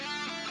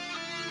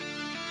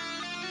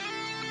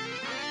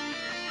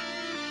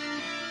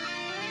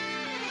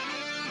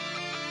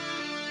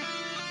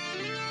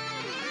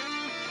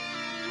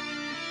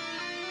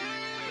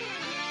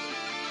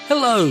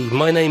Hello,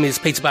 my name is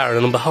Peter Barron,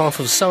 and on behalf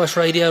of SOAS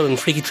Radio and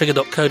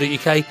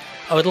freakytrigger.co.uk,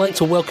 I would like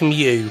to welcome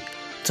you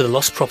to the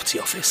Lost Property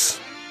Office,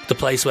 the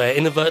place where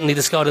inadvertently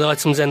discarded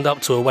items end up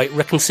to await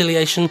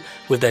reconciliation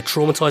with their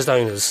traumatised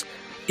owners,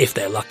 if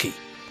they're lucky.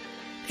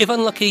 If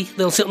unlucky,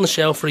 they'll sit on the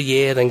shelf for a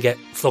year, then get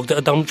flogged at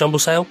a jumble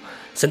sale,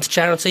 sent to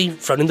charity,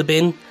 thrown in the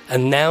bin,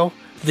 and now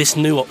this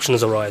new option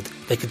has arrived.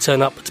 They could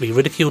turn up to be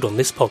ridiculed on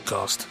this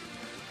podcast.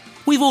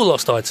 We've all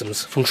lost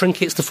items, from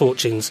trinkets to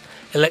fortunes,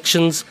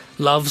 elections,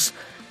 loves,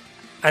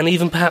 and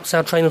even perhaps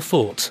our train of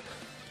thought.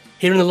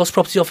 Here in the Lost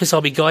Property Office, I'll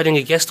be guiding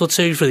a guest or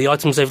two through the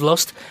items they've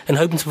lost and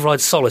hoping to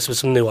provide solace with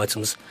some new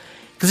items.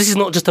 Because this is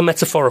not just a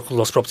metaphorical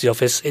Lost Property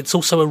Office, it's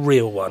also a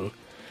real one.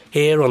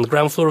 Here on the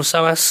ground floor of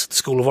SOAS, the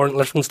School of Orient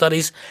Lettering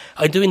Studies,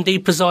 I do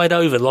indeed preside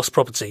over lost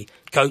property.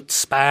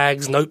 Coats,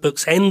 bags,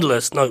 notebooks,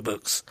 endless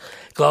notebooks.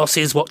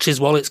 Glasses,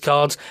 watches, wallets,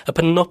 cards, a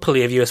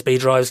panoply of USB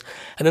drives,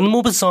 and then the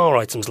more bizarre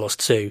items lost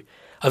too.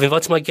 I've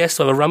invited my guests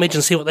to have a rummage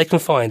and see what they can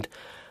find.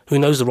 Who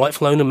knows, the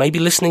rightful owner may be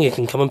listening and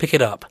can come and pick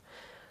it up.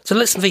 So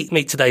let's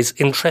meet today's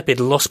intrepid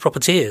lost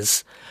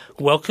propertiers.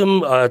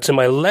 Welcome to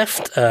my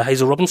left,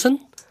 Hazel Robinson.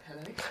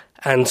 Hello.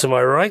 And to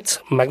my right,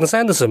 Magnus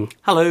Anderson.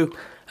 Hello.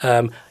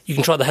 You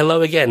can try the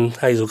hello again,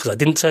 Hazel, because I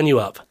didn't turn you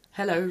up.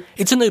 Hello.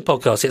 It's a new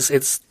podcast.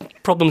 It's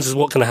problems is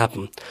what can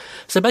happen.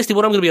 So basically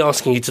what I'm going to be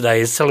asking you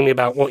today is telling me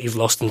about what you've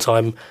lost in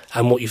time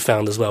and what you've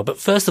found as well. But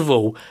first of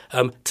all,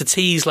 to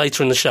tease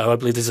later in the show, I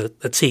believe there's a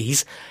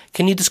tease,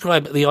 can you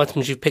describe the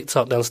items you've picked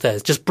up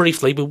downstairs? Just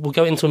briefly, but we'll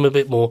go into them a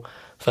bit more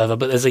further.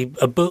 But there's a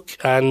book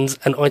and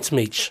an item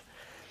each.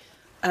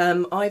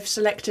 I've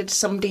selected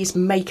somebody's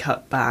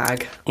makeup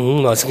bag.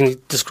 Nice. Can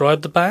you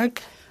describe the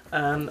bag?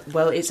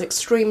 Well, it's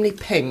extremely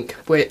pink,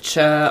 which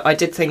I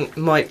did think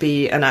might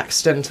be an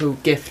accidental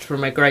gift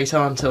from a great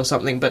aunt or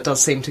something, but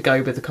does seem to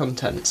go with the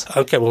contents.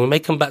 Okay, well, we may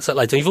come back to that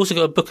later. You've also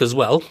got a book as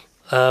well.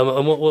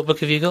 And what book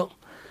have you got?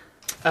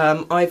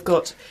 I've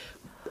got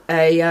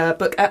a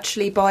book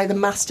actually by the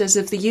Masters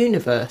of the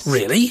Universe.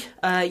 Really?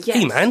 Yes.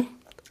 He-Man?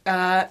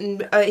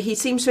 He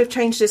seems to have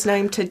changed his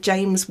name to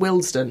James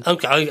Wilsden.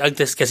 Okay, I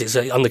just guess it's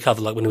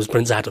undercover, like when it was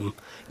Prince Adam.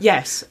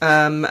 Yes,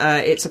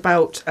 it's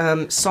about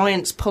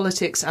science,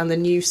 politics, and the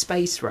new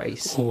space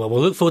race. Well,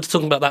 we'll look forward to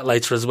talking about that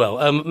later as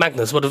well.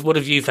 Magnus, what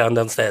have you found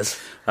downstairs?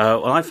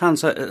 Well, I found...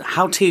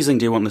 how teasing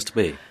do you want this to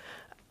be?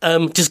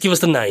 Just give us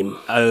the name.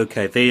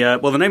 Okay, the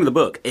name of the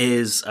book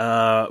is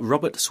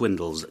Robert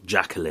Swindle's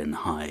Jacqueline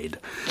Hyde.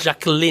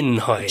 Jacqueline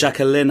Hyde.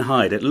 Jacqueline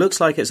Hyde. It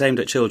looks like it's aimed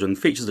at children,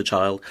 features a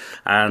child,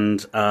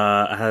 and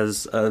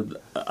has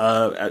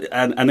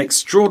an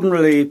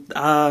extraordinarily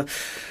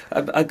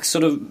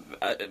sort of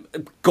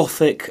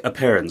gothic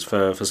appearance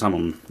for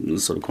someone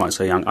sort of quite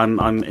so young.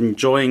 I'm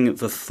enjoying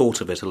the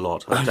thought of it a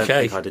lot. I don't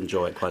think I'd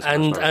enjoy it quite so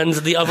much. And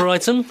the other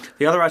item?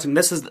 The other item,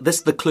 this is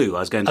the clue I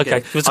was going to give.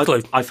 Okay, give us a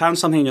clue. I found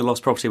something in your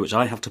lost property which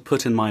I have to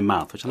put in my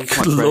mouth, which I think is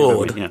quite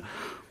Lord. brave of me.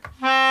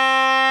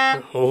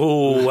 Yeah.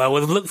 Oh, well,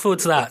 we'll look forward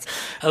to that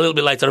a little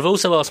bit later. I've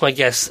also asked my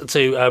guests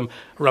to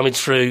rummage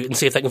through and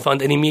see if they can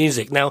find any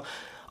music. Now,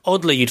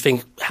 oddly, you'd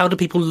think, how do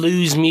people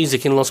lose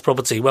music in lost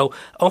property? Well,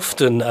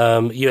 often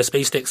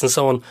USB sticks and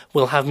so on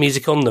will have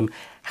music on them.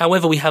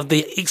 However, we have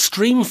the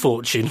extreme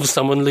fortune of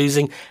someone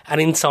losing an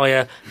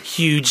entire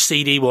huge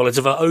CD wallet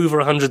of over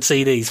 100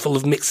 CDs, full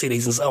of mixed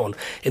CDs and so on,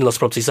 in lost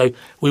property. So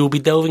we will be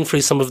delving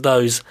through some of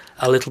those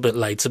a little bit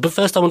later. But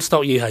first, I want to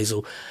start with you,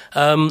 Hazel.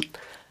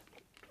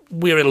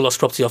 We're in a lost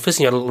property office,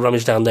 and you had a little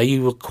rummage down there.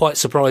 You were quite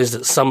surprised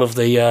at some of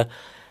the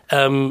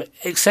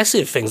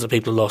excessive things that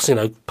people lost,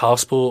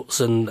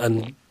 passports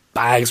and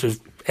bags with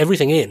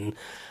everything in.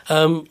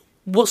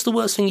 What's the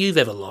worst thing you've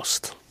ever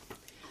lost?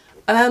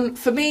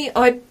 For me,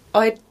 I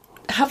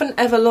haven't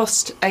ever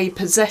lost a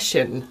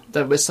possession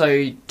that was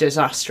so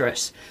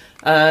disastrous.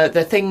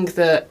 The thing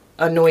that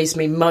annoys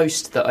me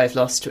most that I've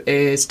lost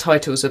is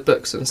titles of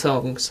books and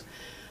songs,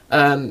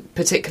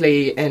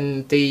 particularly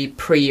in the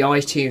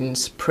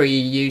pre-iTunes,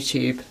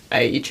 pre-YouTube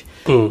age.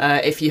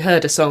 If you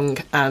heard a song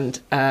and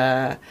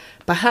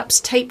perhaps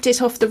taped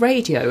it off the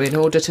radio in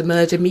order to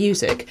murder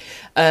music,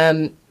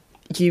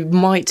 you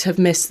might have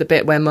missed the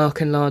bit where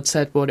Mark and Lard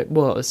said what it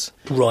was.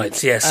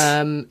 Right, yes.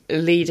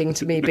 Leading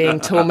to me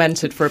being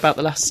tormented for about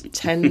the last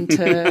 10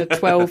 to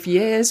 12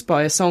 years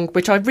by a song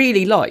which I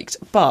really liked,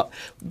 but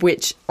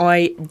which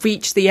I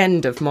reached the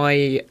end of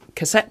my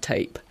cassette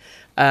tape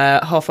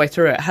halfway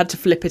through it. I had to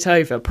flip it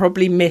over,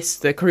 probably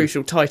missed the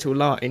crucial title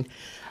line,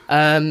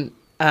 and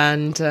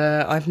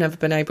I've never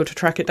been able to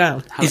track it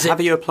down.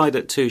 Have you applied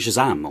it to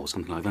Shazam or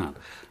something like that?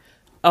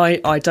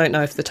 I don't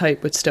know if the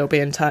tape would still be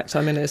intact.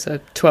 I mean, it's a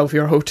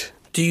 12-year-old.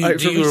 Do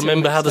you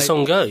remember how the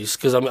song goes?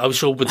 Because I'm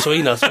sure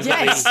between us, we've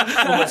yes.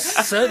 almost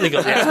certainly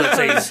got the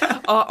expertise.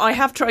 I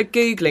have tried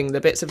Googling the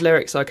bits of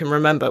lyrics I can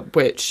remember,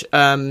 which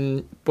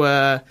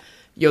were,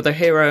 "You're the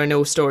hero in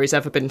all stories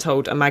ever been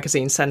told, a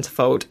magazine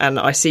centerfold, and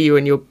I see you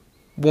in your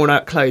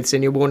worn-out clothes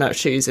and your worn-out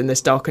shoes in this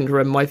darkened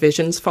room. My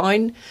vision's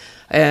fine."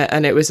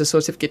 And it was a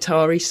sort of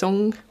guitar-y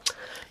song.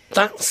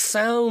 That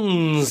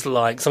sounds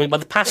like something by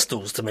the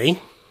Pastels to me.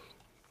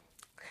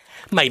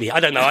 Maybe, I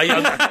don't know.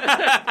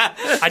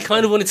 I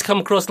kind of wanted to come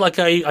across like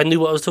I knew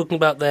what I was talking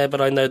about there,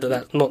 but I know that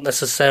that's not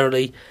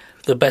necessarily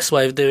the best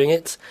way of doing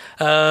it.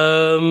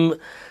 So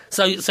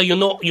you're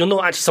not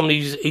actually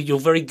somebody you're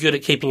very good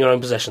at keeping your own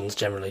possessions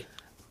generally.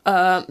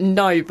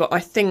 No, but I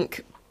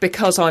think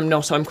because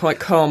I'm quite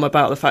calm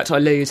about the fact I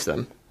lose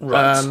them.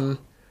 Right.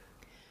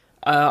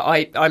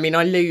 I mean,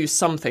 I lose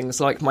some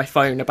things like my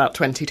phone about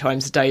 20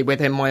 times a day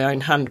within my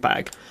own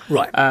handbag.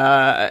 Right.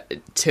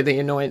 To the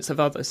annoyance of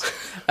others.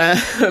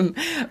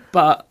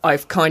 But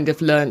I've kind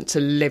of learnt to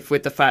live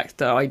with the fact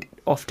that I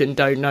often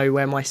don't know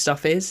where my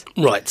stuff is.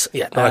 Right.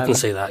 Yeah, no, I can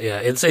see that. Yeah,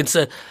 it's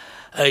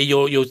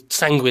you're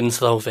sanguine to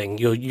the whole thing.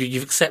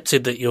 You've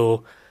accepted that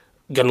you're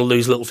going to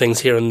lose little things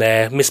here and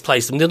there,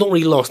 misplace them. They're not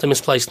really lost; they're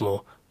misplaced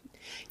more.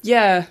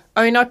 Yeah,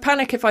 I mean, I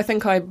panic if I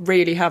think I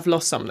really have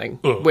lost something,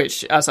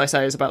 which, as I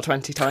say, is about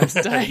 20 times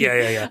a day.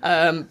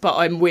 Yeah. But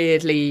I'm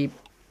weirdly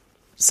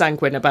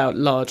sanguine about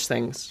large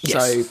things.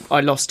 Yes. So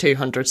I lost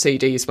 200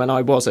 CDs when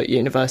I was at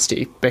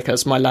university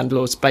because my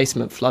landlord's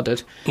basement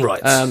flooded.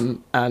 Right.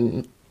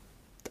 And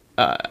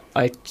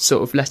I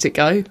sort of let it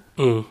go.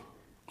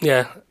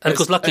 Yeah, and of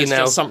course, luckily it's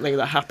now just something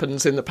that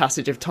happens in the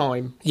passage of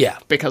time. Yeah,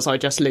 because I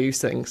just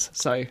lose things.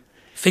 So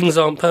things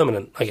aren't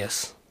permanent, I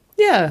guess.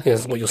 Yeah,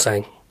 that's what you're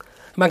saying.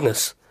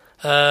 Magnus,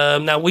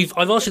 now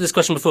I've asked you this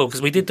question before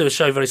because we did do a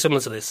show very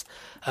similar to this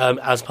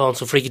as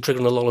part of Freaky Trigger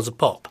and the Lollers of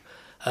Pop.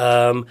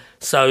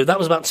 So that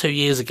was about 2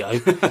 years ago.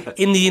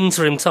 In the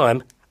interim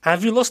time,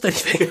 have you lost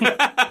anything?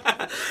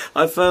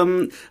 I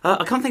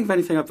can't think of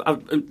anything.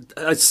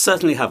 I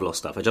certainly have lost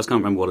stuff. I just can't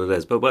remember what it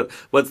is. But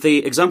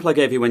the example I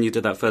gave you when you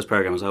did that first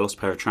program was I lost a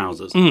pair of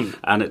trousers,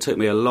 and it took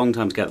me a long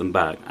time to get them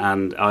back.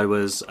 And I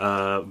was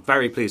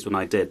very pleased when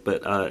I did.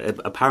 But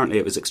apparently,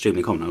 it was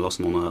extremely common. I lost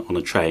them on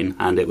a train,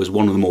 and it was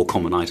one of the more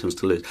common items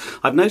to lose.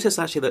 I've noticed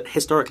actually that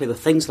historically, the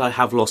things that I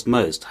have lost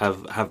most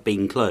have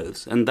been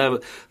clothes. And there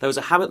was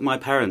a habit my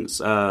parents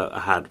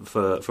had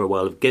for a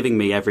while of giving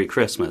me every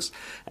Christmas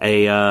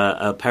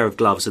a pair of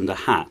gloves and a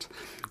hat.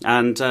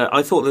 And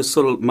I thought this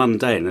sort of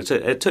mundane.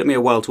 It took me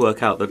a while to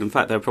work out that, in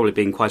fact, they're probably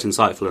being quite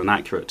insightful and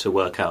accurate to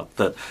work out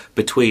that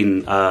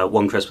between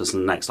one Christmas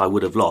and the next, I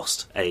would have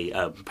lost a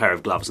pair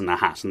of gloves and a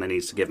hat, and they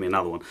needed to give me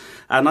another one.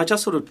 And I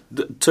just sort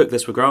of took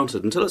this for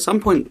granted until at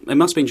some point, it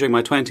must have been during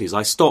my 20s,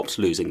 I stopped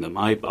losing them.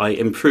 I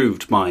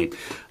improved my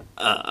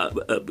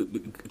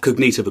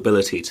cognitive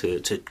ability to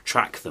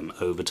track them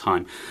over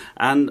time.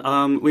 And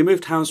we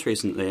moved house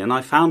recently, and I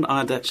found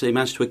I'd actually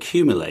managed to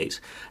accumulate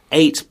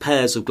 8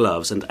 pairs of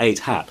gloves and 8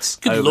 hats.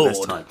 Good over Lord,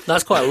 this time.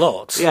 That's quite a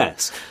lot.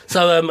 Yes.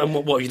 So, and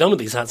what have you done with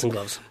these hats and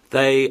gloves?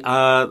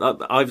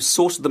 I've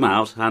sorted them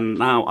out, and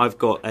now I've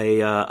got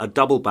a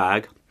double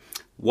bag.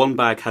 One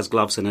bag has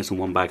gloves in it, and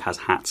one bag has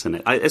hats in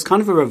it. It's kind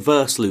of a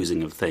reverse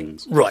losing of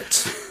things.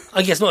 Right.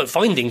 I guess not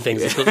finding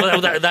things, of course.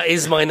 Well, that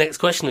is my next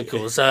question, of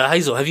course.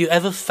 Hazel, have you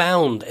ever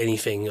found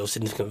anything of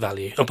significant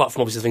value, apart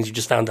from obviously the things you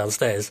just found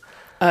downstairs?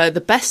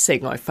 The best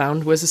thing I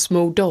found was a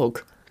small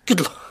dog. Good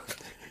Lord.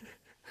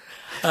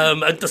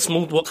 A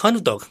small, what kind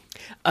of dog?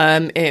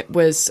 It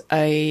was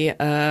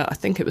I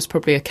think it was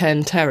probably a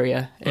Cairn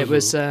Terrier. It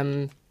was...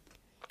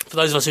 For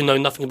those of us who know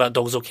nothing about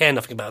dogs or care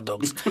nothing about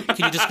dogs, can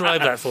you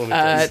describe that for me,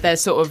 please? They're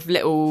sort of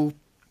little,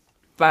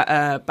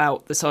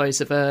 about the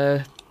size of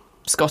a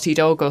Scotty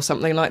dog or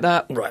something like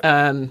that.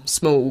 Right.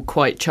 Small,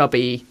 quite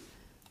chubby,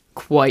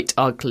 quite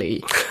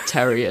ugly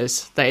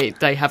terriers. They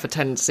have a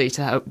tendency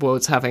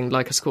towards having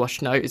like a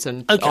squash nose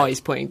and eyes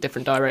pointing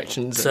different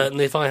directions.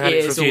 Certainly, if I had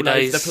it for a few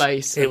days, the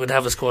place. It would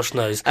have a squash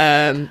nose.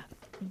 And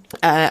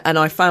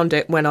I found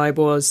it when I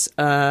was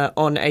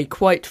on a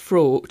quite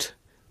fraught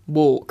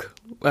walk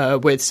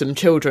with some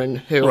children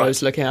who I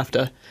was looking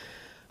after.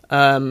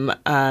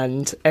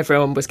 And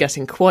everyone was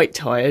getting quite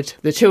tired.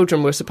 The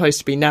children were supposed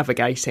to be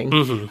navigating,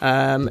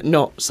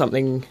 not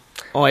something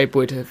I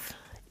would have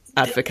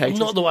advocated.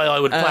 Not the way I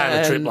would plan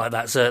a trip like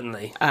that,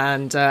 certainly.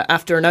 And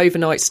after an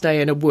overnight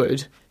stay in a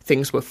wood,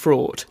 things were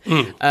fraught.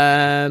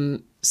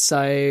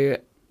 So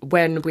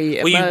when we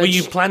emerged... Were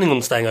you planning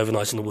on staying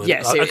overnight in the wood?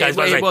 Yes,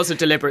 it was a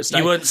deliberate stay.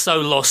 You weren't so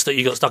lost that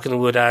you got stuck in the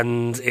wood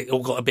and it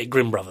all got a bit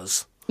Grimm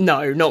Brothers?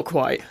 No, not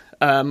quite.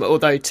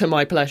 Although, to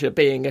my pleasure,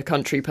 being a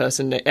country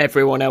person,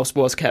 everyone else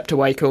was kept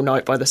awake all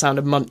night by the sound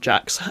of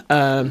muntjacks.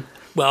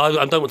 Well,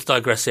 I don't want to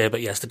digress here,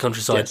 but yes, the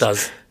countryside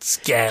does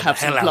scare the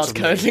hell out of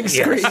me. Have some blood-curdling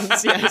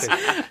screams, yes.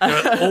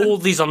 There are all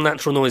these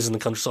unnatural noises in the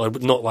countryside,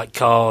 but not like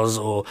cars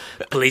or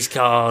police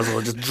cars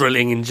or just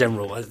drilling in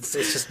general. It's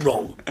just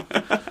wrong.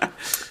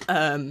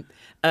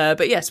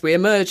 But yes, we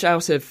emerged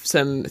out of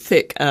some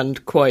thick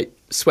and quite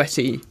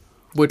sweaty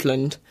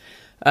woodland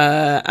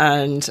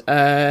and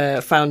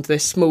found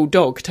this small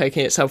dog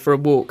taking itself for a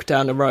walk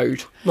down a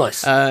road.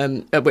 Nice.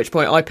 At which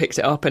point I picked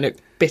it up and it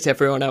bit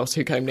everyone else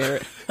who came near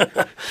it.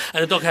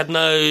 And the dog had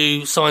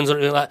no signs or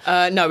anything like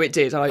that? No, it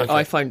did.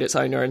 I phoned its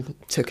owner and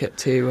took it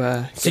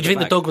to... Did you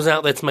think the dog was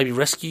out there to maybe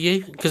rescue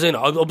you? Because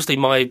obviously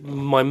my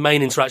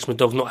main interaction with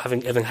dogs, not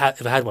having ever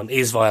had one,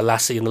 is via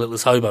Lassie and the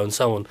Littlest Hobo and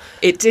so on.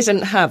 It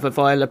didn't have a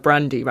vial of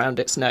brandy round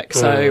its neck,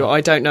 so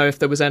I don't know if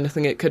there was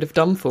anything it could have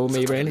done for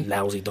me, really.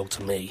 Lousy dog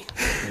to me.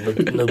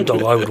 No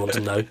dog I would want to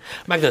know.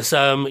 Magnus,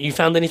 you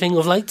found anything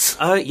of late?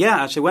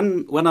 Yeah, actually,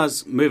 when I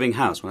was moving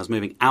house, when I was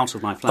moving out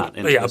of my flat...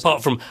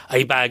 apart from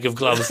a bag of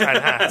gloves and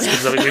hats,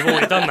 because I mean, we've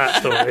already done that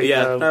story.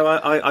 Yeah, no,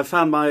 I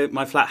found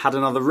my flat had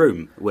another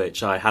room,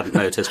 which I hadn't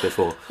noticed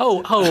before.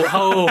 Hold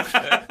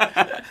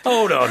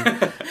on.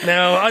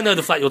 Now, I know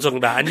the flat you're talking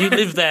about, and you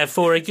lived there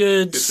for a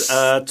good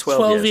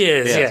 12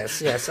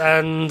 years. Yes.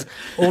 And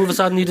all of a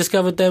sudden you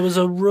discovered there was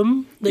a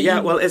room?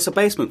 Well, it's a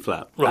basement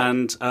flat, right.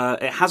 And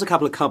it has a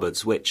couple of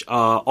cupboards which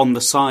are on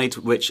the side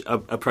which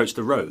approach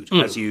the road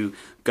as you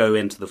go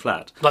into the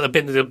flat. Like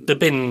the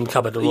bin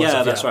cupboard? Or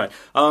yeah, that's right.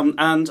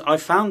 And I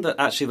found that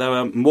actually there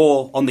were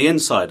more on the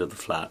inside of the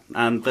flat,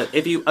 and that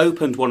if you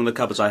opened one of the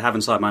cupboards I have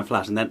inside my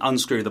flat and then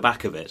unscrew the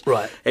back of it,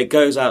 right, it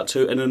goes out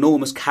to an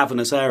enormous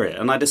cavernous area,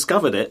 and I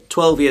discovered it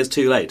 12 years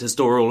too late to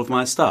store all of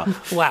my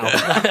stuff. Wow.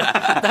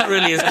 That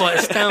really is quite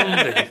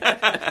astounding.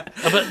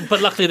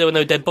 But luckily there were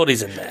no dead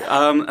bodies in there.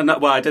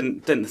 I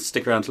didn't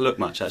stick around to look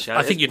much, actually.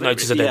 I think you'd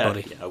notice a dead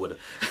body. Yeah, I would have.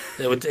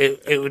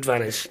 It would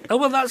vanish. Oh,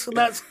 well, that's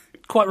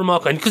quite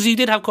remarkable, because you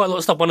did have quite a lot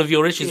of stuff. One of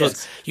your issues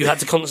was you had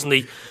to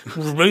constantly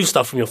remove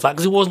stuff from your flat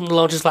because it wasn't the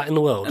largest flat in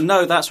the world.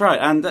 No, that's right.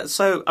 And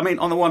so, I mean,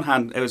 on the one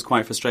hand, it was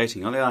quite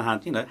frustrating. On the other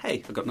hand,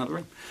 hey, I've got another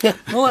room. Yeah,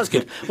 well, that's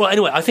good. Well,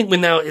 anyway, I think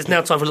it's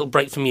now time for a little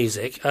break for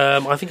music.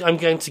 I think I'm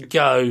going to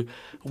go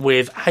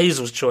with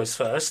Hazel's choice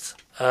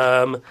first.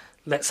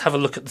 Let's have a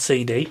look at the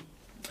CD.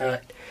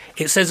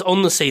 It says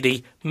on the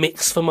CD,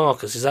 Mix for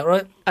Marcus, is that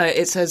right?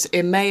 It says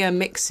Emea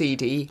Mix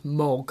CD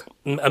Mog.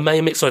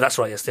 Emea Mix, sorry, that's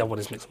right, yes, the other one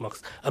is Mix for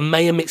Marcus.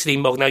 Emea Mix CD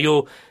Mog. Now,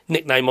 your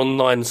nickname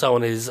online and so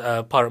on is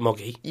Pirate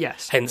Moggy.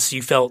 Yes. Hence,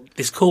 you felt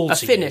this call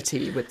to you.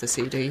 Affinity with the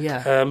CD,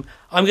 yeah.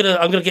 I'm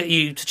gonna get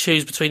you to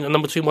choose between a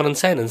number between 1 and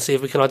 10 and see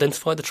if we can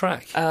identify the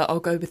track. I'll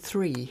go with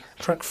 3.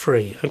 Track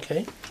 3,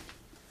 okay.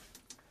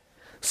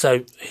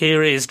 So,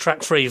 here is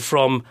track 3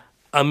 from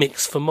A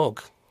Mix for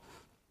Mog.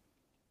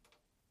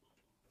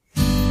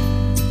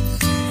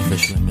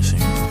 Officially missing.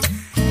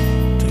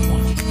 Take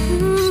 1.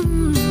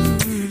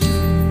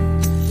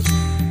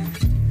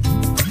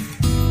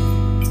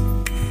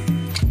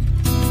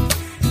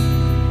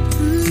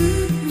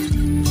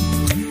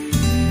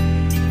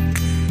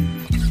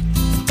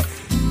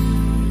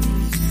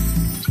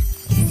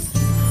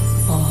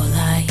 All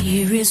I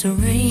hear is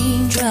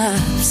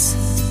raindrops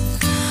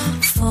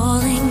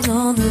falling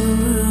on the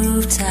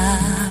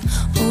rooftop.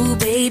 Oh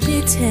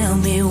baby, tell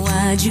me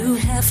why'd you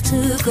have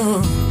to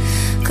go?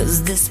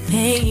 'Cause this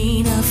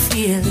pain I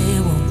feel,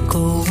 it won't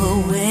go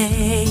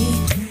away.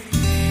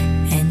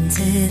 And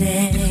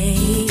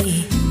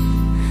today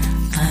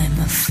I'm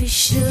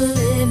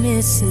officially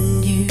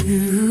missing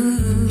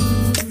you.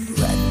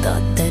 I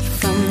thought that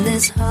from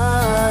this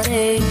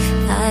heartache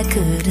I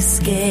could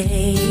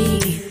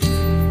escape,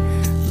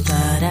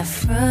 but I've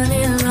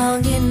fronted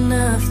long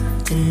enough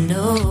to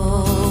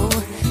know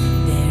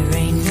there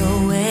ain't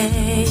no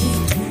way.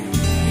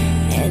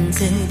 And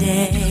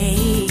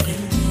today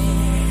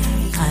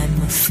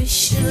I'm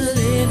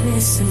officially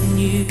missing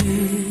you.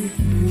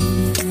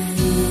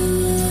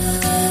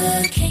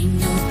 Can't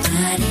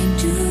nobody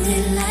do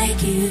it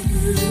like you.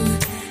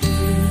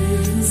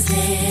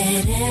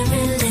 Said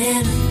every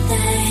little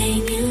thing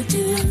you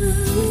do.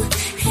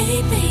 Hey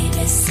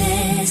baby,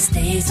 says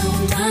stays on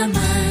my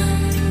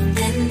mind.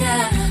 And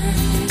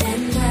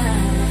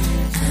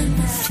I'm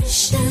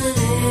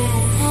officially.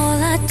 All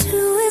I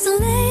do is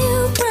lay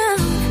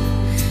around,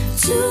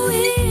 2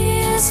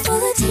 ears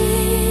full of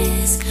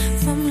tears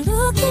from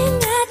looking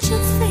at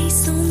your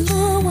face on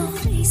the wall.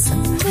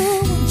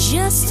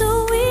 Just a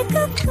week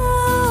ago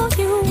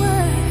you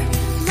were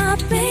my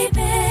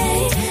baby.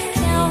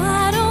 Now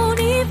I don't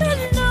even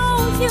know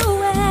you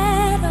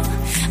at all.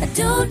 I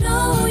don't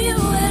know you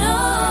at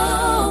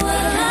all.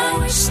 Well, I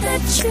wish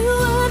that you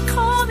would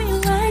call me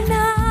right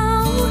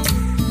now,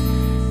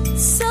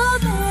 so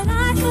that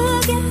I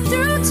could get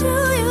through to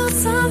you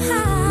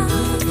somehow.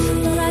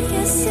 But I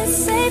guess it's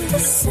safe to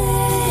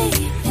say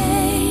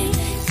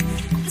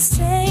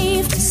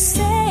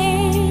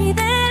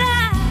that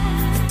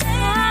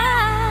I'm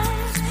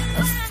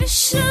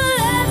officially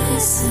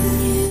missing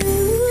you.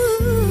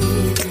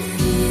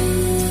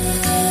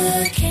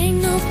 Can't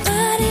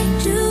nobody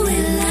do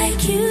it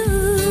like you.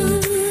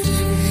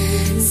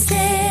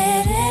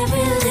 Said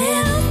every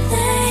little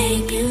thing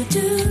you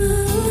do.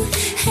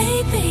 Hey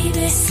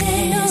baby, say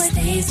it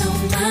stays on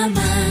my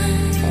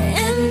mind.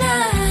 And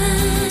I'm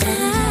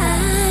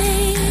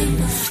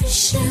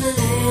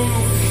officially.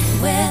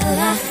 Well,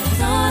 I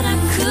thought I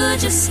could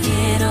just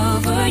get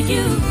over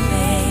you,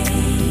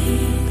 baby,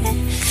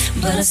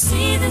 but I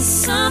see there's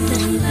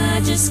something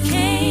I just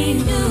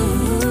can't do.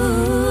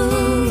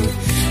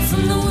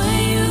 From the way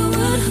you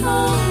would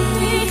hold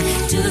me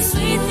to the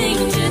sweet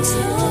things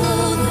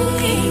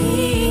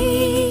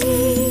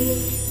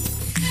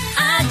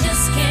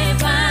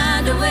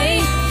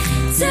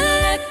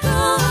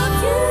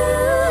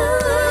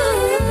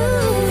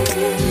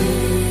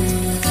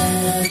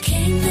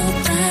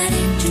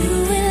nobody do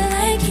it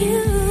like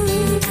you.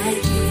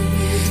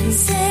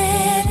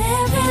 Said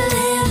every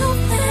little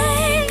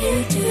thing you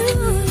do.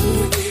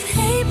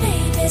 Hey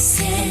baby,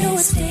 say no, it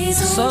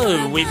stays on.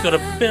 So we've got a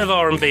bit of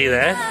R&B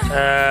there.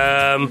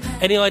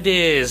 Any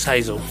ideas,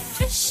 Hazel?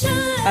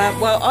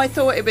 Well, I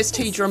thought it was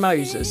Tidra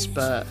Moses,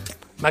 but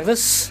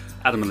Magnus?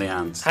 Adam and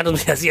Leanne's. Adam,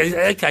 yes,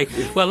 yeah, okay.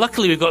 Well,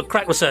 luckily we've got a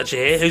crack researcher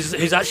here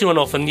who's actually run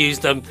off and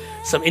used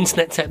some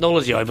internet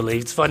technology, I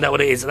believe, to find out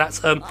what it is. And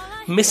that's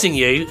Missing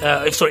You,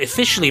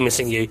 Officially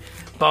Missing You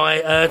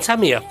by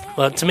Tamia.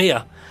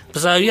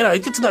 So,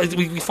 good to know.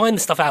 We find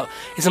this stuff out.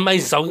 It's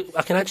amazing. So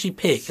I can actually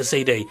pick a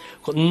CD,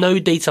 got no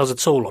details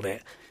at all on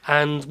it,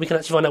 and we can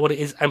actually find out what it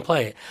is and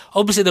play it.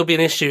 Obviously, there'll be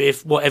an issue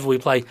if whatever we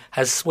play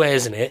has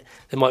swears in it.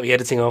 There might be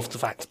editing after the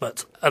fact,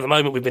 but at the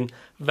moment we've been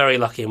very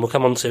lucky, and we'll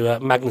come on to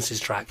Magnus's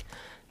track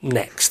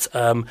next.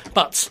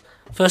 But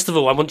first of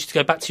all, I want you to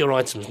go back to your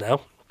items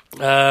now.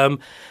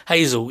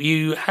 Hazel,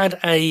 you had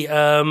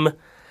a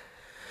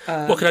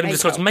what can I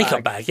describe as a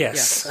makeup bag?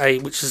 Yes.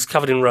 Which is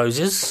covered in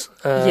roses.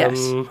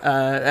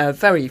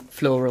 very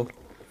floral.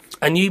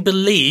 And you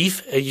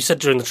believe, you said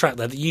during the track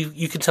there, that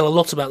you can tell a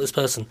lot about this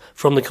person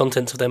from the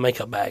contents of their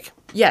makeup bag.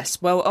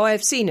 Yes, well,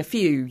 I've seen a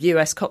few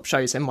US cop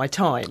shows in my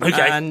time.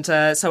 Okay. And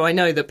so I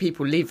know that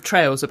people leave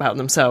trails about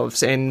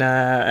themselves in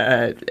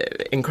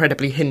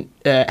incredibly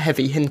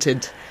heavy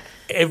hinted...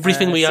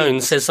 Everything we own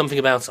says something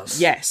about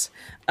us. Yes.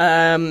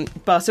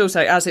 But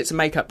also, as it's a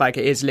makeup bag,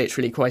 it is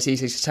literally quite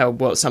easy to tell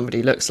what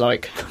somebody looks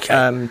like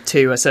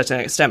to a certain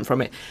extent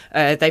from it.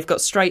 They've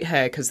got straight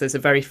hair because there's a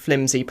very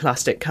flimsy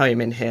plastic comb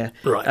in here,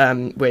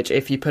 right. Which,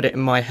 if you put it in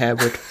my hair,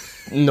 would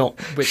not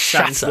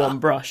withstand one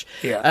brush.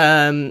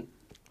 Yeah.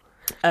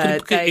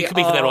 It could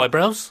be for their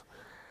eyebrows.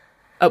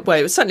 Well,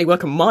 it would certainly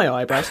work on my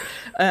eyebrows.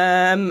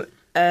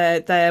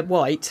 They're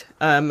white,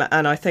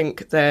 and I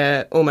think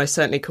they're almost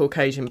certainly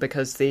Caucasian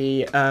because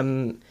the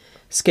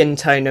skin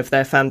tone of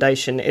their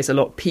foundation is a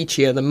lot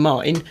peachier than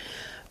mine.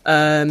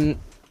 So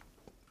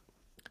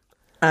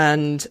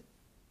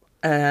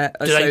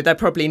they're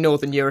probably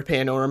Northern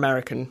European or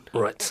American.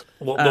 Right.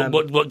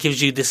 What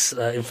gives you this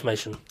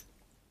information?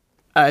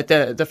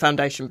 The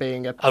foundation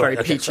being a very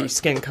peachy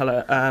skin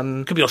colour.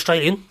 Could be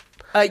Australian.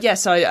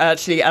 Yes, I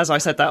actually, as I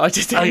said that, I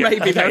just think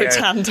maybe they're a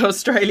tanned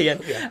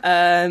Australian.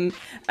 Yeah.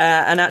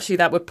 And actually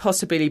that would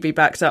possibly be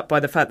backed up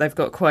by the fact they've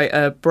got quite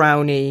a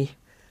browny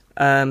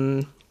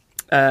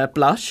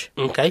blush.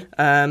 Okay.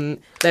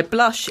 Their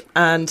blush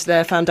and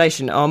their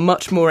foundation are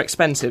much more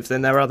expensive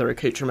than their other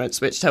accoutrements,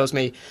 which tells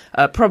me,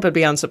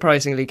 probably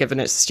unsurprisingly,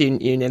 given it's a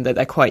student union, that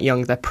they're quite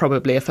young. They're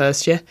probably a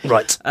first year.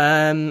 Right.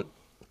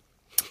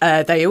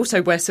 They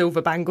also wear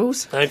silver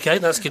bangles. Okay,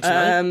 that's good to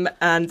know.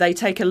 And they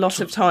take a lot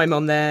of time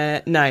on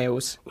their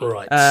nails.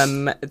 Right.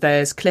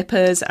 There's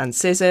clippers and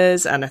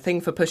scissors and a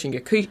thing for pushing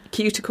your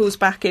cuticles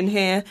back in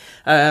here.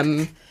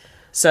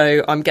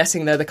 So I'm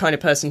guessing they're the kind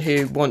of person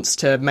who wants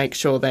to make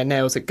sure their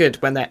nails are good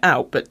when they're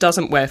out, but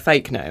doesn't wear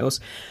fake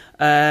nails.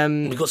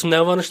 We've got some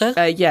nail varnish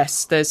there?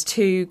 Yes, there's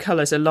two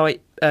colours, a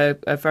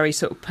very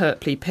sort of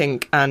purpley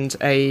pink and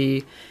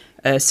a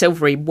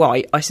silvery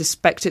white. I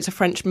suspect it's a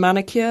French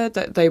manicure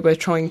that they were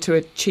trying to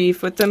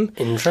achieve with them.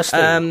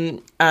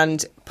 Interesting.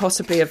 And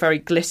possibly a very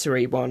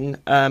glittery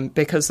one,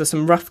 because there's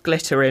some rough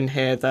glitter in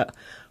here that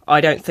I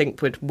don't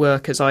think would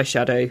work as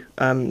eyeshadow.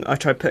 I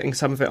tried putting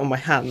some of it on my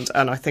hand,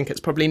 and I think it's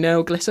probably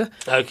nail glitter.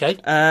 Okay.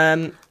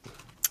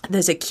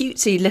 There's a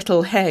cutesy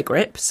little hair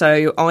grip,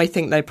 so I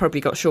think they've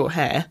probably got short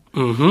hair,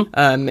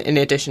 in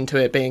addition to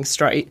it being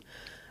straight,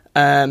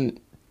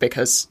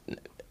 because...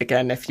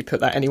 Again, if you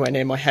put that anywhere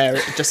near my hair,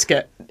 it would just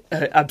get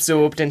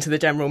absorbed into the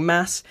general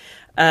mass.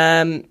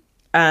 And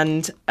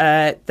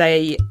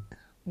they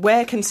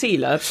wear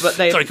concealer, but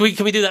they... Sorry,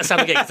 can we do that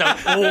sound again?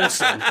 That's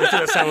awesome. Let's do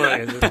that sound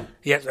again.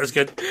 Yeah, that's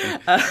good.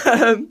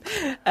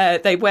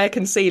 They wear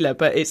concealer,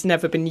 but it's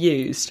never been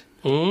used,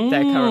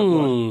 their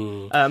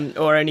current one,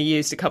 or only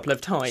used a couple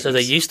of times. So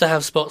they used to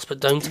have spots, but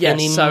don't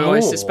anymore. So I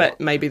suspect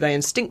maybe they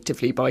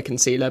instinctively buy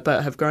concealer,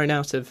 but have grown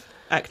out of...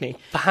 acne.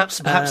 Perhaps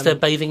they're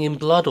bathing in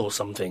blood or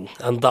something,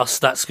 and thus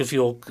that's good for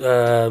your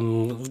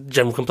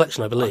general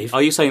complexion, I believe.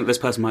 Are you saying that this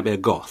person might be a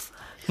goth?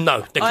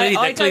 No,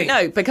 I don't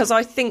know, because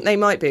I think they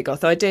might be a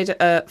goth. I did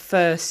at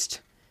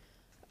first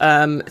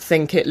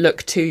think it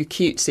looked too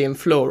cutesy and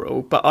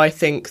floral, but I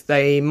think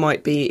they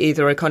might be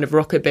either a kind of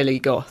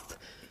rockabilly goth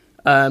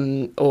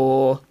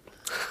or...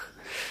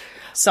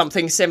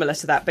 something similar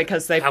to that,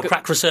 because they've... Our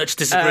crack research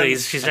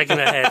disagrees. She's shaking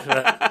her head.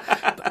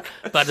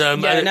 But no,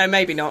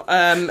 maybe not.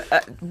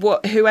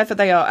 Whoever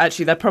they are,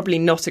 actually, they're probably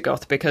not a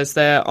goth, because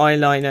their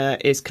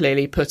eyeliner is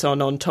clearly put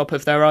on top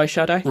of their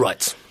eyeshadow.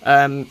 Right.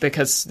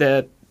 Because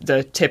the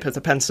tip of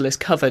the pencil is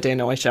covered in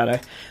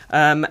eyeshadow.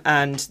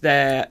 And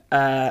their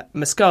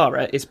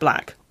mascara is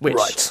black,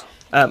 which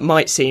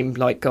might seem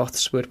like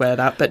goths would wear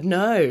that, but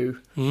no.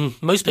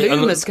 Most people,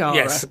 Blue mascara.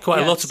 yes,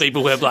 quite a lot of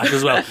people wear black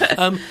as well.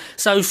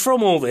 So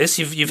from all this,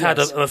 you've had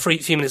a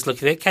few minutes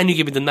looking at it. Can you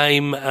give me the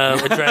name,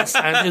 address,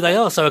 and who they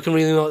are, so I can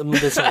really know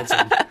what they're saying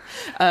to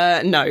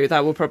them? No,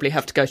 that will probably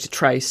have to go to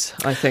Trace,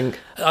 I think.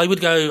 I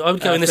would go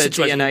in this for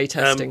situation. DNA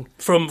testing.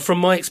 From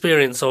my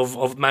experience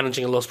of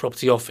managing a lost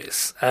property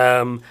office,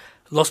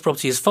 lost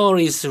property is far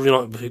easier to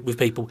reunite with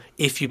people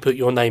if you put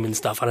your name in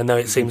stuff. And I know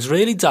it seems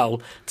really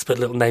dull to put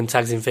little name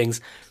tags in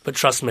things, but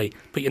trust me,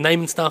 put your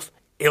name in stuff,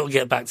 it'll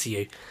get back to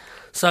you.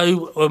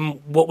 So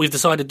what we've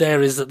decided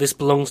there is that this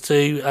belongs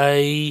to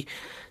a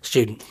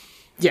student.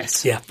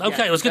 Yes. Yeah.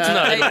 Okay, it was good to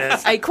know.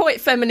 A quite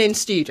feminine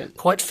student.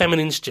 Quite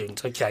feminine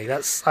student. Okay,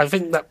 I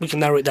think that we can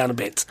narrow it down a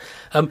bit.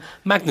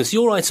 Magnus,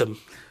 your item.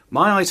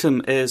 My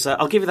item is...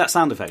 I'll give you that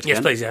sound effect Yes,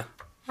 again. please, yeah.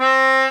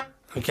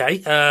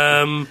 Okay.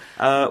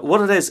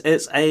 What it is,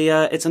 it's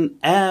an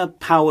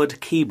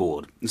air-powered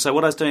keyboard. So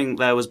what I was doing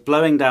there was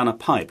blowing down a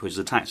pipe which is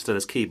attached to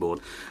this keyboard,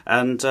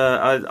 and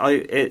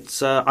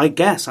I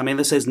guess, I mean,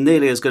 this is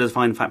nearly as good as,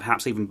 in fact,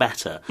 perhaps even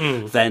better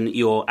than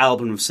your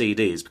album of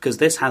CDs, because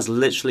this has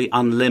literally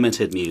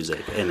unlimited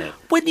music in it.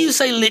 When you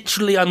say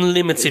literally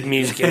unlimited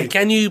music in it,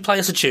 can you play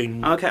us a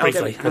tune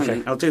briefly?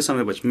 I'll do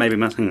something which maybe...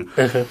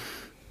 Okay.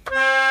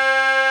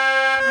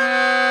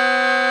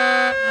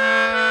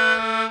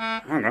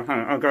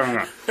 I'll go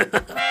on.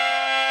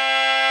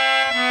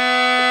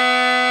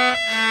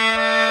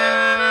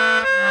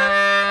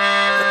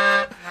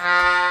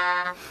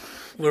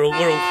 We're all.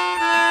 Oh,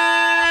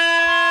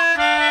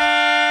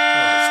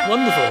 it's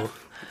wonderful.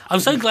 I'm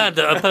so glad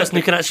that a person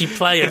who can actually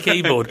play a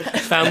keyboard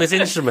found this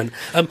instrument.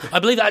 I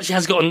believe it actually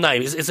has got a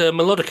name. It's a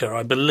melodica,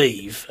 I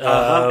believe.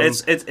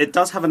 It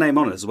does have a name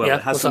on it as well. Yeah,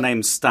 it has the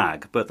name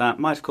Stag, but that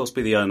might, of course,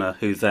 be the owner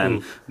who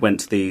then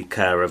went to the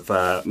care of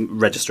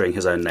registering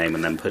his own name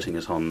and then putting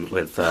it on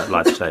with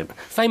live tape.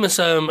 Famous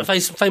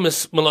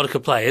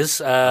melodica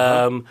players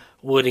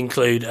would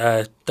include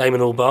Damon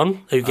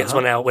Albarn, who gets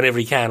one out whenever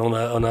he can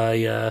on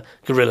a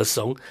Gorillaz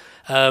song.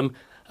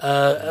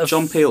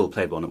 John Peel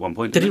played one at one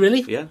point. Did he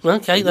really? Yeah.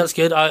 Okay, that's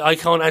good. I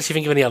can't actually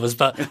think of any others,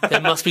 but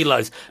there must be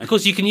loads. Of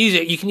course, you can use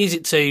it. You can use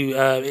it to.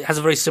 It has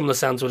a very similar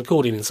sound to an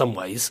accordion in some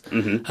ways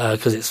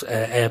because it's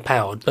air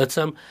powered. But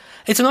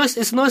it's a nice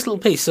little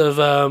piece of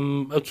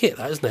kit,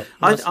 that, isn't it?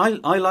 Nice. I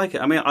like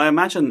it. I mean, I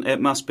imagine it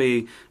must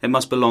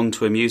belong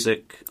to a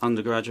music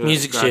undergraduate.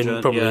 Music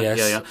student, probably. Yeah,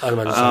 yes. yeah. I'd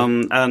imagine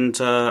so.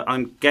 And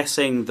I'm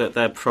guessing that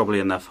they're probably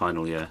in their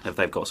final year if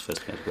they've got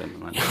sophisticated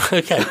equipment like that.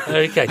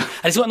 Okay. And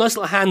it's got a nice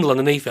little handle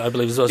underneath it, I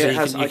believe, as well.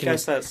 Yeah, so you can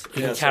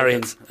carry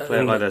it. Play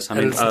it like this. I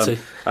mean,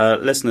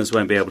 listeners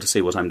won't be able to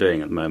see what I'm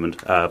doing at the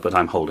moment, but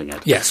I'm holding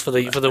it. Yes, for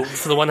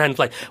the one hand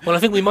play. Well, I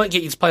think we might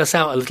get you to play us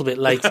out a little bit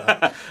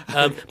later.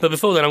 But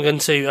before then, I'm going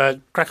to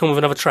crack on with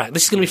another track.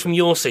 This is going to be from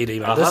your CD,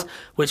 Magnus,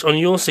 which on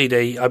your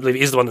CD, I believe,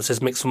 is the one that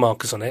says Mix for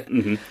Marcus on it,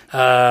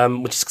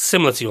 which is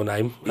similar to your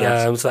name.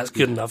 Yes. So that's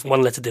good enough.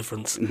 1 letter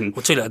difference,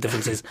 or 2 letter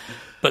differences,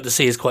 but the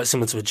C is quite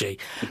similar to a G.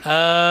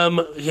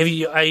 Have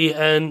you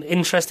an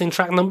interesting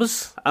track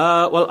numbers?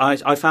 Well,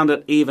 I found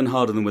it even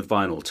harder than with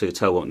vinyl to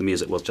tell what the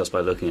music was just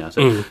by looking at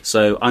it.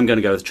 So I'm going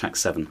to go with track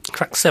 7.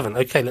 Track 7.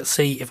 Okay, let's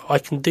see if I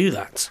can do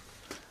that.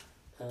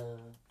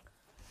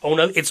 Oh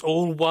no, it's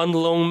all one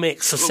long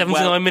mix, so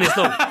 79 minutes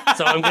long.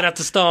 So I'm going to have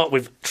to start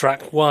with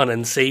track 1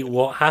 and see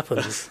what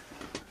happens.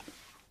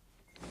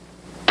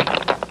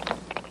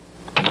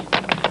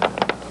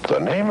 The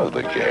name of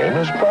the game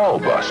is Ball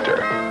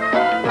Buster.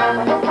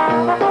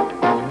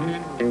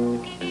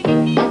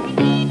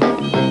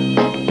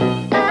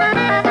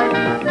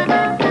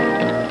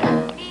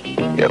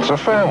 It's a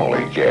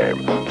family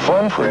game,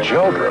 fun for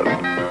children.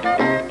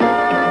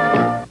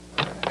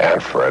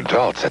 And for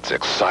adults, it's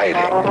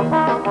exciting.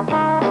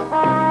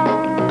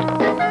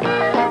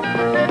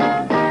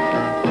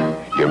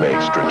 You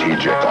make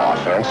strategic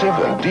offensive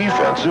and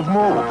defensive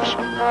moves.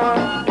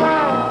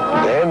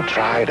 Then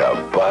try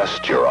to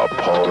bust your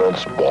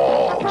opponent's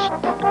balls.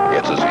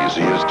 It's as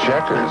easy as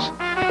checkers.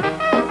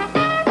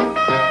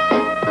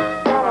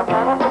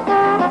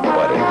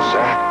 But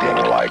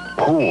exacting like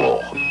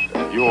pool.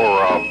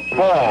 You're a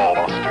ball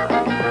buster.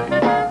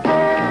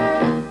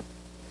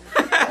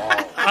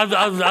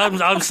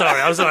 I'm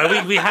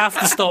sorry. We have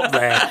to stop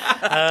there.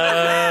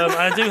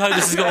 I do hope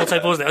this has got auto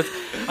pause now.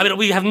 I mean,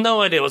 we have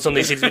no idea what's on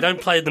these CDs. We don't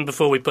play them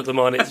before we put them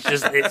on.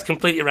 It's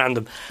completely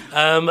random.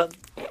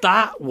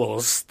 That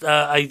was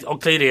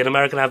clearly an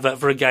American advert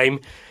for a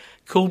game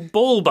called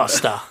Ball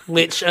Buster,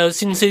 which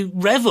seems to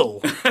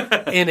revel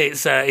in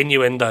its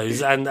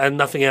innuendos and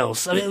nothing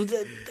else. I mean,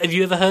 have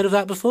you ever heard of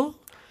that before?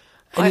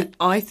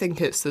 I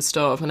think it's the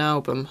start of an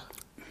album.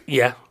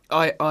 Yeah.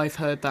 I've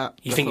heard that.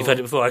 You think you've heard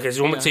it before? Okay, so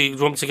you want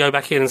me to go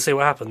back in and see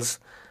what happens?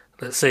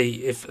 Let's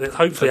see if it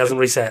hopefully hasn't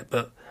reset,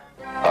 but...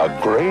 A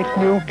great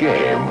new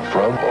game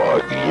from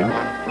Orgin.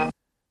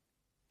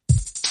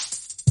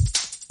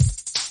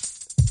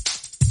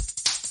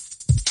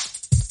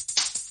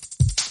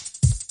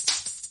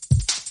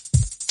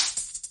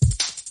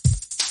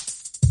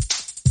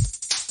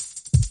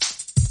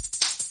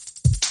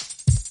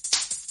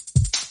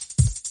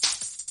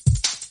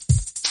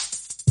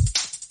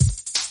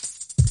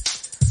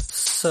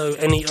 So,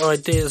 any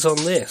ideas on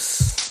this?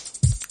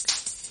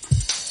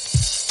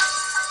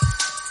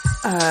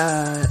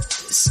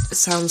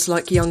 Sounds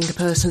like younger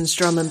person's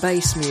drum and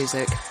bass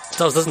music. It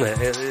does, doesn't it?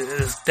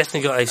 It's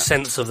definitely got a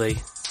sense of the...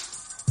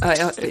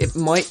 It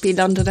might be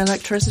London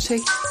Electricity.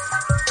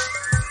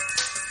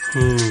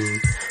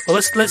 Well,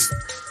 let's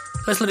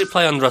let it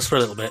play under us for a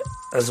little bit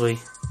as we...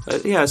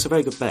 Yeah, it's a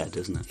very good bed,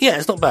 isn't it? Yeah,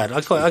 it's not bad.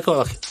 I quite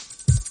like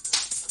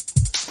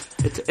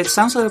it. It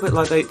sounds a little bit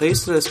like they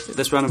used to do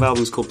this round of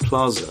albums called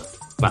Plaza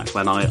back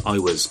when I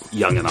was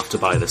young enough to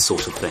buy this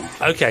sort of thing.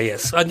 Okay,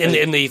 yes.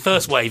 In the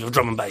first wave of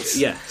drum and bass.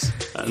 Yes.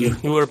 You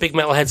were a big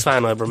Metalheads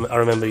fan, I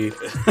remember you.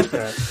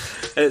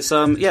 It's,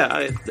 I'm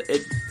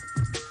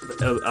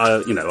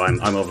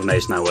of an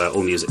age now where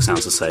all music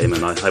sounds the same,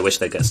 and I wish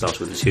they'd get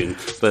started with a tune.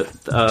 But,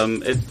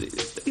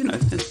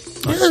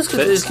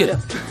 it's good.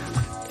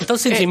 It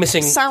does seem to be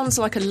missing... It sounds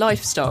like a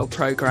lifestyle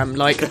programme,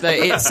 like it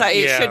Yeah.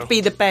 should be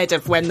the bed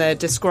of when they're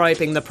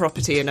describing the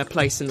property in a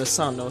place in the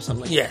sun or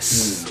something.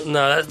 Yes.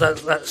 No,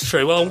 that's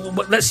true. Well,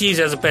 let's use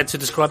it as a bed to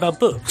describe our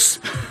books.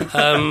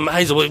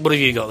 Hazel, what have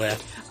you got there?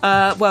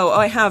 Well,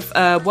 I have,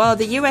 while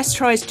the US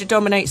tries to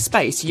dominate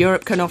space,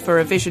 Europe can offer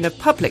a vision of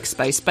public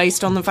space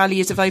based on the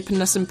values of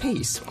openness and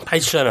peace.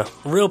 Page turner.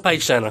 Real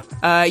page turner.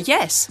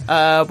 Yes.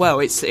 Well,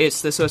 it's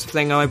the sort of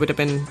thing I would have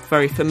been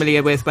very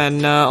familiar with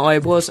when I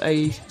was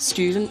a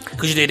student.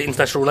 Because you did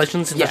international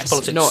relations,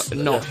 international politics.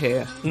 Not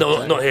here.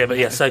 Not here, but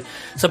yeah. So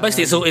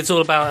basically it's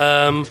all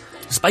about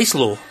space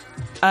law.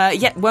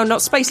 Well,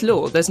 not space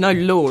law. There's no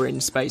law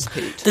in space,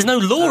 Pete. There's no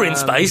law in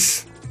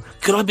space.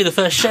 Could I be the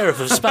first sheriff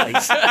of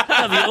space?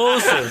 That'd be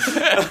awesome.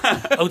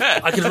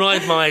 I could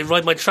ride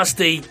my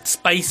trusty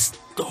space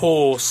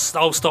horse.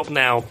 I'll stop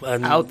now.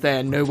 And Out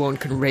there, no one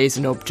can raise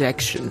an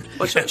objection.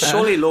 Well,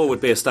 surely law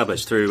would be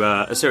established through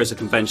a series of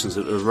conventions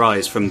that would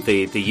arise from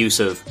the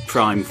use of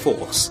prime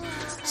force.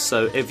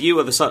 So if you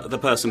were the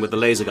person with the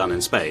laser gun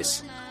in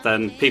space,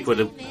 then people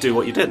would do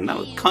what you did, and that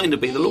would kind of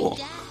be the law.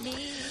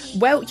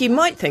 Well, you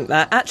might think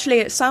that. Actually,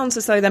 it sounds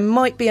as though there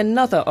might be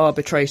another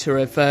arbitrator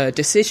of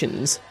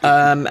decisions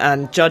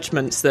and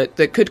judgments that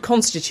could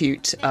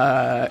constitute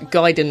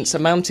guidance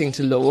amounting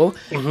to law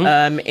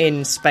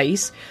in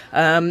space.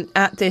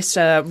 At this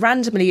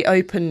randomly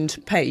opened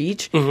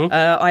page,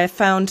 I have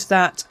found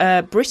that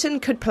Britain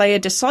could play a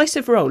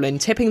decisive role in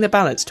tipping the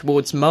balance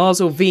towards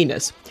Mars or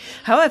Venus.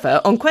 However,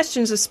 on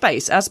questions of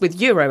space, as with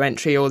Euro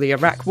entry or the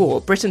Iraq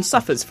War, Britain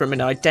suffers from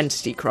an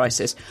identity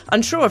crisis.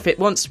 Unsure if it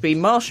wants to be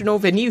Martian or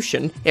Venusian,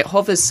 it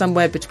hovers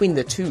somewhere between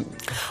the two.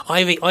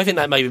 I think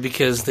that may be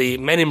because the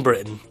men in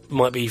Britain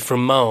might be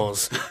from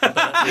Mars, but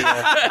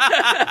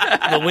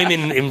the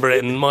women in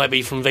Britain might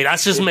be from Venus.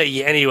 That's just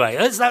me, anyway.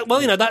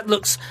 That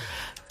looks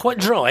quite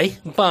dry,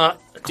 but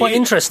quite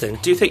interesting.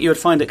 Do you think you would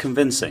find it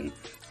convincing?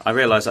 I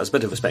realise that's a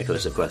bit of a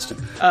speculative question.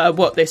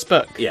 What, this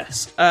book?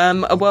 Yes.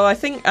 Well, I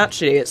think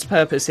actually its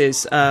purpose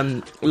is,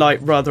 like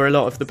rather a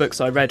lot of the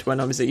books I read when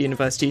I was at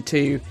university,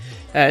 to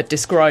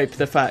describe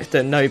the fact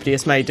that nobody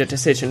has made a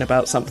decision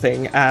about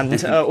something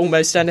and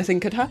almost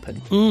anything could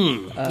happen.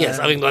 Yes,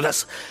 I mean,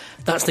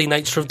 that's the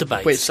nature of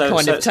debate. Which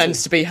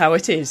tends to be how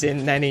it is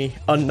in any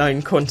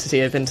unknown quantity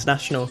of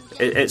international...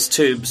 It's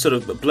to sort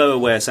of blow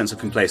away a sense of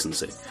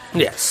complacency.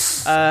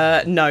 Yes.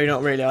 No,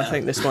 not really. I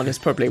think this one is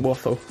probably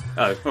waffle.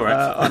 Oh, all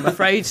right. I'm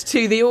afraid,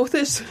 to the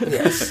authors.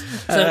 Yes.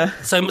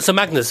 So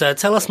Magnus,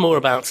 tell us more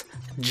about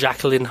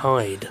Jacqueline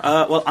Hyde.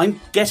 Well,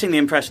 I'm getting the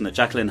impression that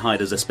Jacqueline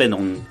Hyde is a spin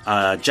on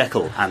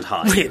Jekyll and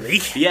Hyde.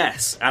 Really?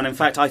 Yes, and in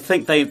fact I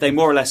think they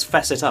more or less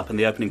fess it up in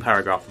the opening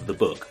paragraph of the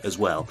book as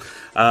well.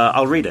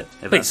 I'll read it,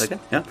 if Please. that's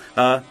okay.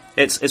 Yeah.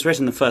 It's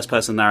written in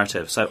first-person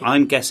narrative, so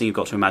I'm guessing you've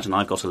got to imagine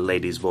I've got a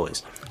lady's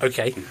voice.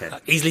 Okay.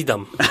 Easily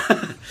done.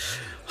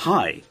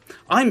 Hi,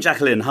 I'm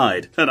Jacqueline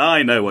Hyde, and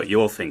I know what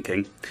you're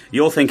thinking.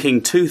 You're thinking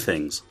two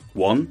things.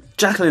 One,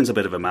 Jacqueline's a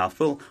bit of a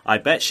mouthful. I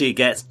bet she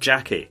gets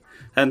Jackie.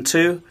 And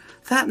two,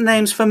 that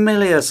name's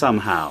familiar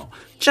somehow.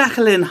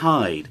 Jacqueline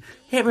Hyde.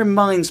 It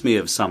reminds me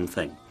of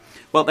something.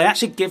 Well, they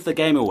actually give the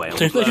game away on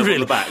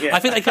the back. Yeah. I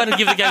think they kind of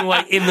give the game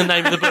away in the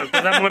name of the book,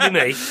 but that might be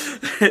me.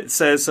 It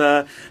says,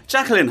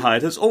 Jacqueline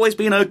Hyde has always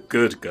been a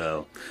good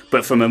girl.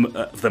 But from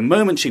the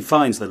moment she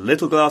finds the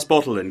little glass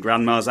bottle in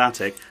Grandma's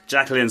attic,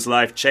 Jacqueline's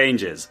life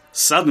changes.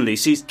 Suddenly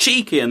she's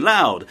cheeky and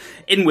loud,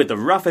 in with the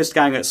roughest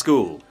gang at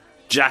school.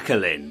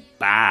 Jacqueline,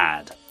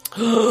 bad.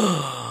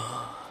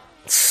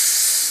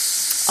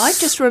 I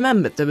just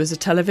remembered there was a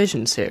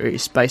television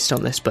series based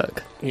on this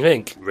book. You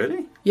think?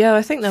 Really? Yeah,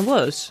 I think there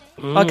was.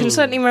 I can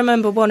certainly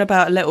remember one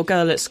about a little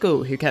girl at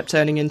school who kept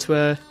turning into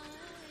a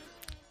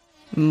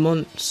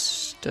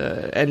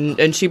monster,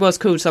 and she was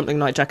called something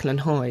like Jacqueline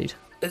Hyde.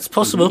 It's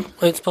possible.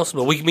 It's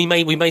possible. We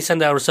may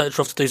send our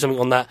researcher off to do something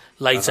on that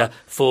later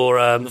for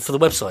the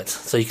website,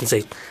 so you can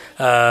see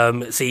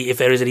if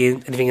there is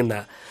anything in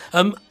that.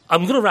 I'm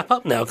going to wrap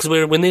up now because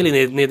we're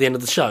nearly near the end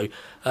of the show.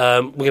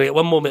 We're going to get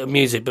one more bit of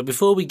music, but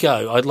before we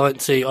go, I'd like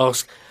to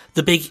ask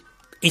the big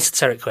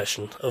esoteric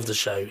question of the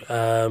show.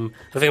 I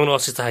think I want to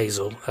ask this to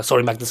Hazel.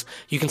 Sorry, Magnus,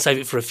 you can save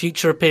it for a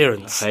future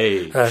appearance.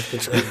 Hey.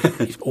 Which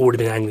you've already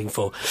been angling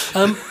for.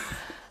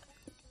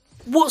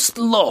 What's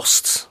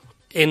lost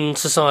in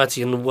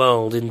society and the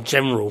world in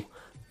general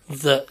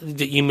that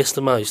you miss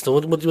the most?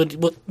 Or what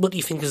do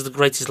you think is the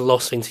greatest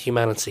loss into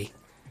humanity?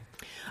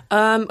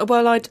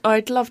 Well,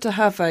 I'd love to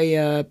have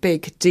a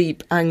big,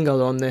 deep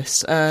angle on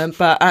this,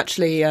 but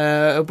actually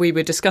we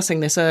were discussing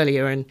this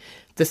earlier, and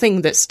the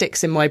thing that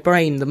sticks in my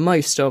brain the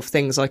most of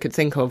things I could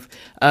think of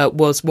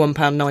was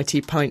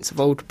 £1.90 pints of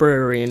Old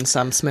Brewery in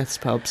Sam Smith's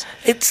pubs.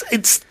 It's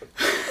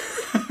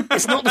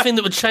not the thing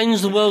that would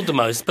change the world the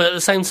most, but at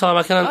the same time,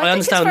 I think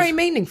understand. It's very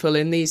meaningful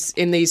in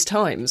these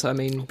times. I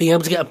mean, being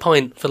able to get a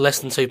pint for less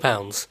than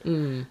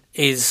 £2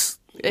 is.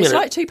 It's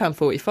like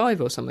 £2.45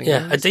 or something.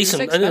 Yeah, a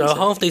decent, a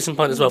half decent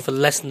pint as well for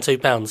less than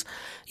 £2.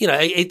 You know,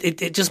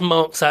 it just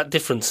marks that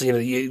difference. You know,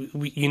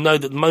 you know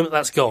that the moment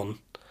that's gone,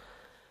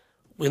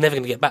 we're never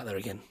going to get back there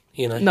again.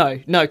 You know,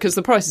 no, because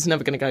the price is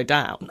never going to go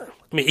down.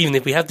 I mean, even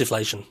if we have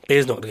deflation,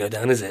 beer's not going to go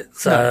down, is it?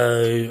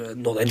 So,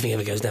 not that anything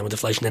ever goes down with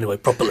deflation anyway,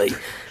 properly.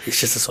 It's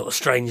just a sort of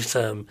strange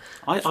term.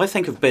 I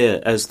think of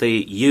beer as the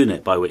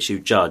unit by which you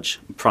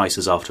judge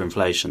prices after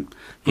inflation.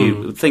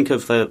 You think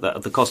of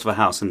the cost of a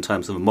house in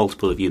terms of a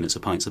multiple of units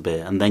of pints of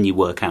beer, and then you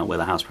work out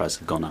whether house prices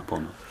have gone up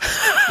or not.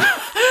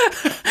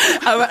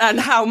 And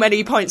how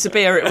many pints of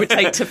beer it would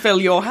take to fill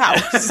your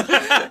house.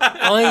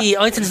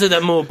 I tend to do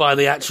that more by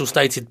the actual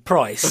stated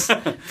price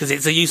because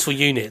it's a useful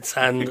unit,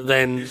 and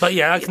then. But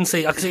yeah, I can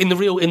see in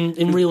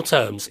real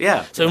terms.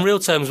 Yeah. So in real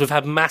terms, we've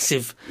had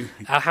massive.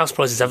 Our house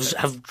prices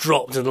have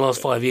dropped in the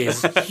last 5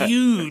 years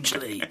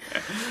hugely.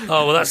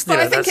 Oh well, that's. But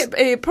I think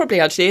it probably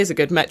actually is a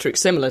good metric,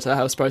 similar to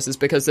house prices,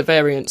 because the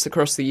variance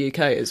across the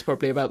UK is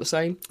probably about the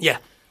same. Yeah.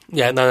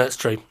 No, that's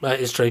true. That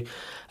is true.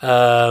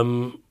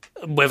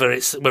 Whether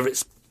it's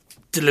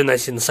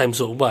delineated in the same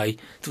sort of way.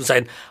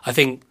 Saying, I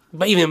think,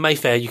 but even in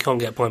Mayfair, you can't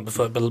get a pint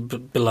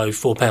below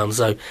 £4.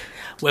 So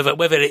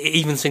whether it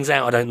evens things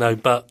out, I don't know.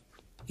 But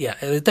yeah,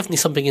 there's definitely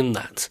something in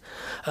that.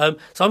 So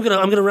I'm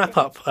gonna wrap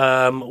up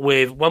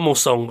with one more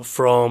song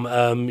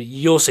from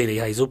your CD,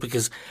 Hazel,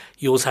 because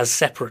yours has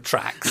separate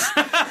tracks.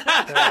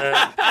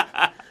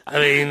 I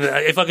mean,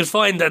 if I could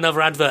find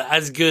another advert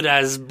as good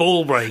as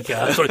Ball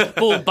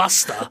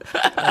Buster,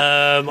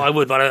 I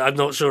would, but I'm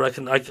not sure I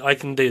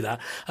can do that.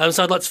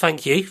 So I'd like to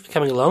thank you for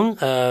coming along,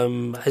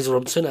 Hazel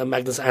Robinson and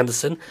Magnus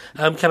Anderson.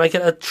 Can I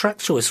get a track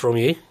choice from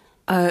you?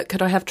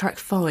 Could I have track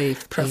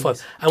 5? Track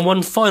 5. And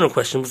one final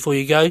question before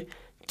you go: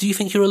 do you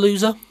think you're a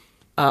loser?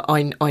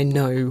 I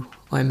know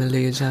I'm a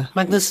loser.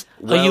 Magnus,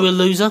 are you a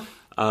loser?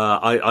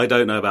 I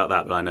don't know about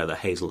that, but I know that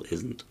Hazel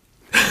isn't.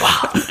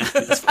 Wow,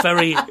 that's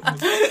very,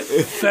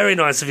 very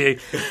nice of you.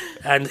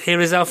 And here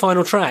is our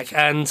final track.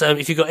 And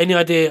if you've got any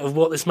idea of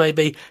what this may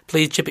be,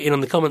 please chip it in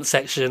on the comments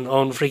section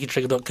on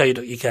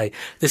freakytrigger.co.uk.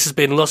 This has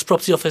been Lost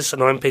Property Office,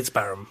 and I'm Peter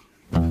Barham.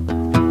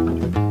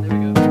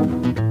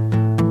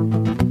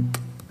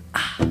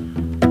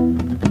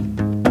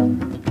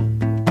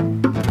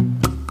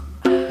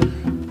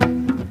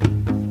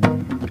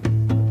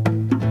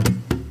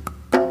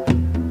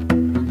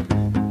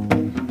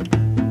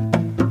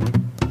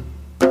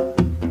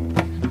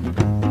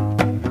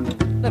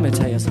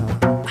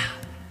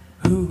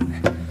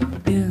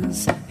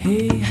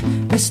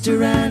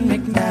 Mr. Ann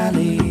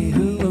McNally,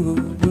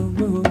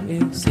 who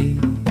is he?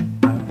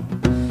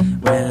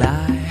 Well,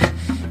 I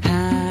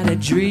had a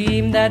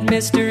dream that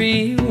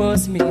mystery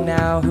was me.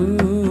 Now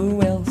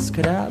who else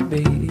could I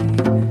be?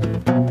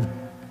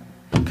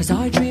 'Cause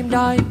I dreamed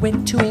I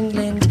went to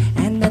England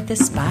and met the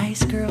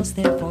Spice Girls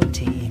there for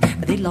tea.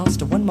 But they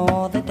lost one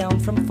more, they're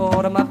down from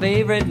 4 to my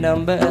favorite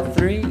number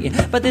 3.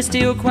 But they're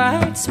still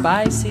quite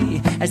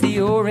spicy as the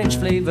orange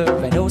flavor,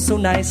 and oh so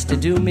nice to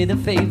do me the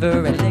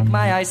favor and lick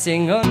my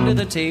icing under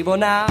the table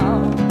now.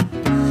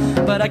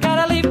 But I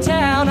gotta leave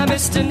town, I'm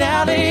Mr.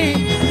 Nally.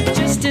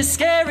 Just as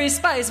scary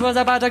Spice was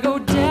about to go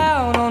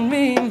down on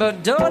me,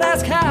 but don't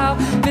ask how.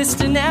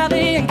 Mr.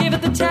 Nally, and give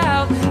it the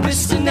towel.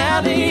 Mr.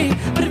 Nally,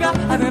 run.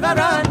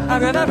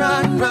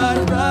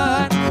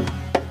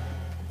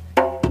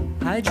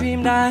 I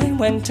dreamed I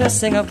went to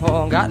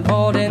Singapore, got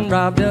bored and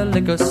robbed a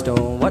liquor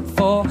store. What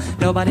for?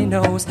 Nobody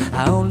knows.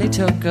 I only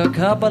took a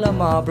couple of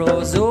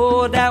Marlboros.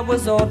 Oh, that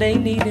was all they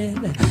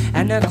needed.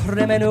 And the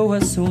criminal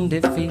was soon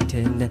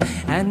defeated.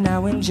 And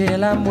now in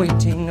jail I'm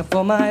waiting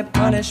for my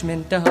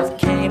punishment of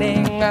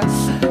caning.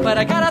 But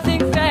I gotta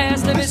think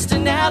fast, Mr.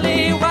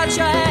 Nally, watch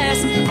your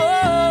ass.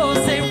 Oh,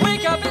 say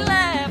wake up and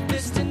laugh,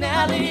 Mr.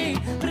 Nally.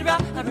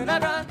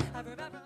 Run.